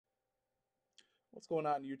What's going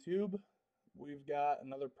on, YouTube? We've got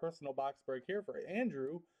another personal box break here for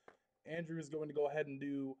Andrew. Andrew is going to go ahead and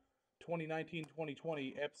do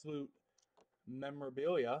 2019-2020 Absolute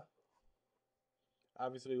Memorabilia.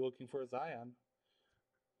 Obviously looking for a Zion.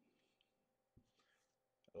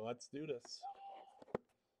 Let's do this.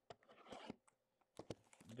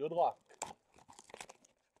 Good luck.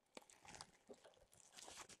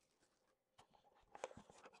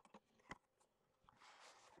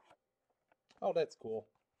 Oh, that's cool.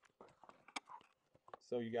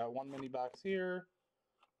 So you got one mini box here,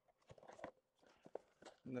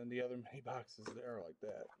 and then the other mini boxes there like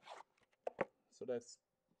that. So that's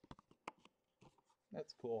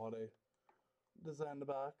cool how they design the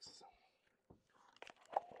box.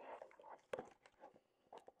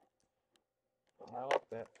 I like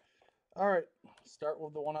that. All right, start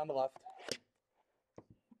with the one on the left.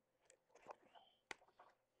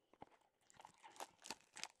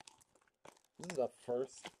 This is a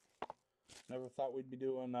first. Never thought we'd be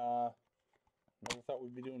doing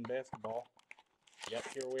basketball. Yep,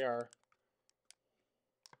 here we are.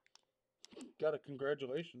 Got a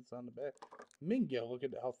congratulations on the back. Minga, look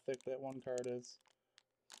at how thick that one card is.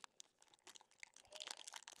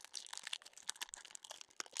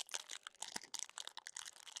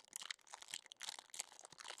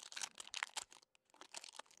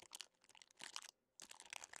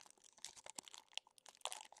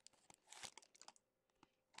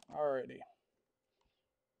 Alrighty.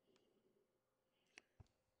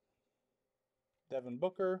 Devin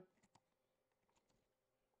Booker.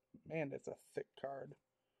 Man, that's a thick card.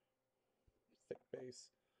 Thick base.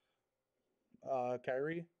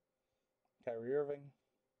 Kyrie Irving.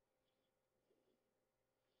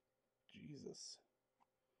 Jesus.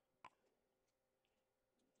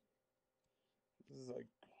 This is like...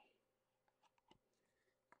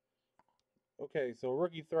 Okay, so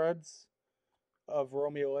rookie threads of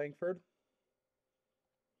Romeo Langford.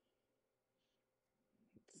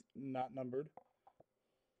 It's not numbered.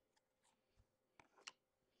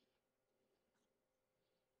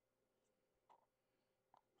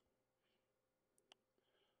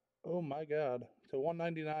 Oh my God. So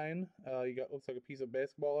 199. You got, looks like a piece of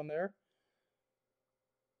basketball in there.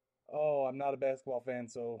 Oh, I'm not a basketball fan,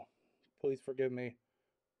 so please forgive me.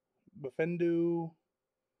 Befendu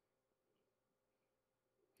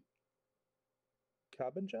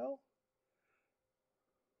Cabangel?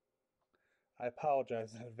 I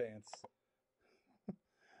apologize in advance.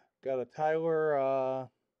 Got a Tyler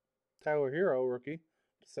Hero rookie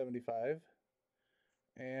to 75.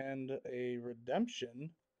 And a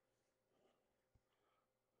redemption.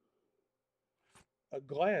 A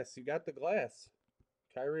glass. You got the glass.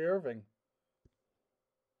 Kyrie Irving.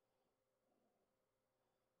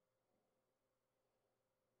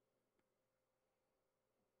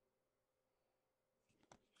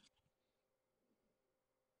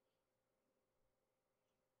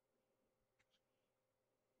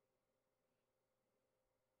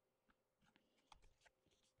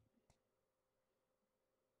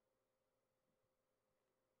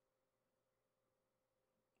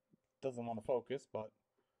 Doesn't want to focus, but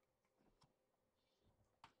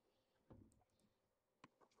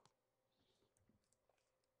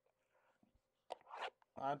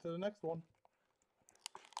on to the next one.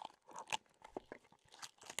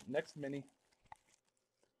 Next mini.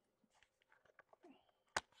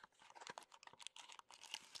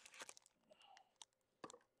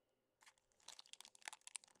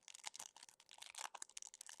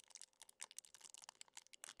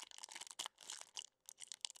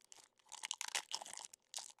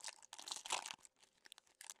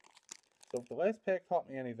 So if the last pack taught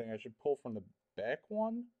me anything, I should pull from the back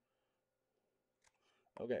one.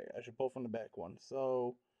 Okay, I should pull from the back one.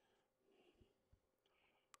 So,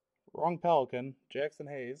 wrong Pelican, Jackson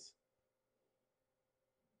Hayes.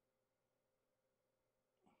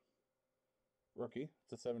 Rookie,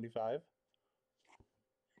 it's a 75.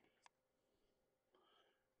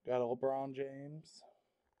 Got a LeBron James.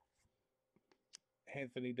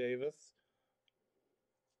 Anthony Davis.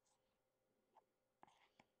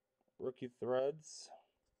 Rookie threads.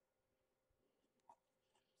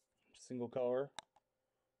 Single color.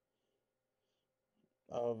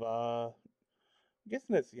 Of, I'm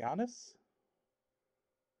guessing it's Giannis?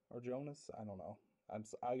 Or Jonas? I don't know.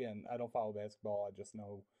 Again, I don't follow basketball. I just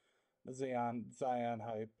know the Zion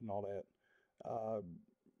hype and all that.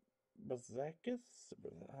 Bazakis?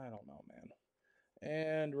 I don't know, man.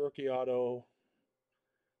 And rookie auto.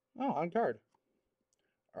 Oh, on card.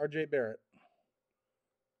 RJ Barrett.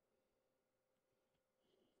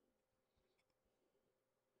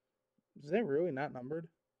 Is that really not numbered?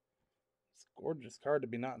 It's a gorgeous card to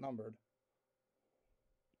be not numbered.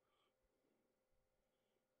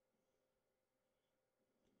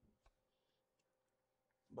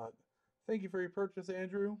 But thank you for your purchase,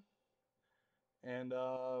 Andrew. And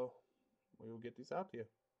we will get these out to you.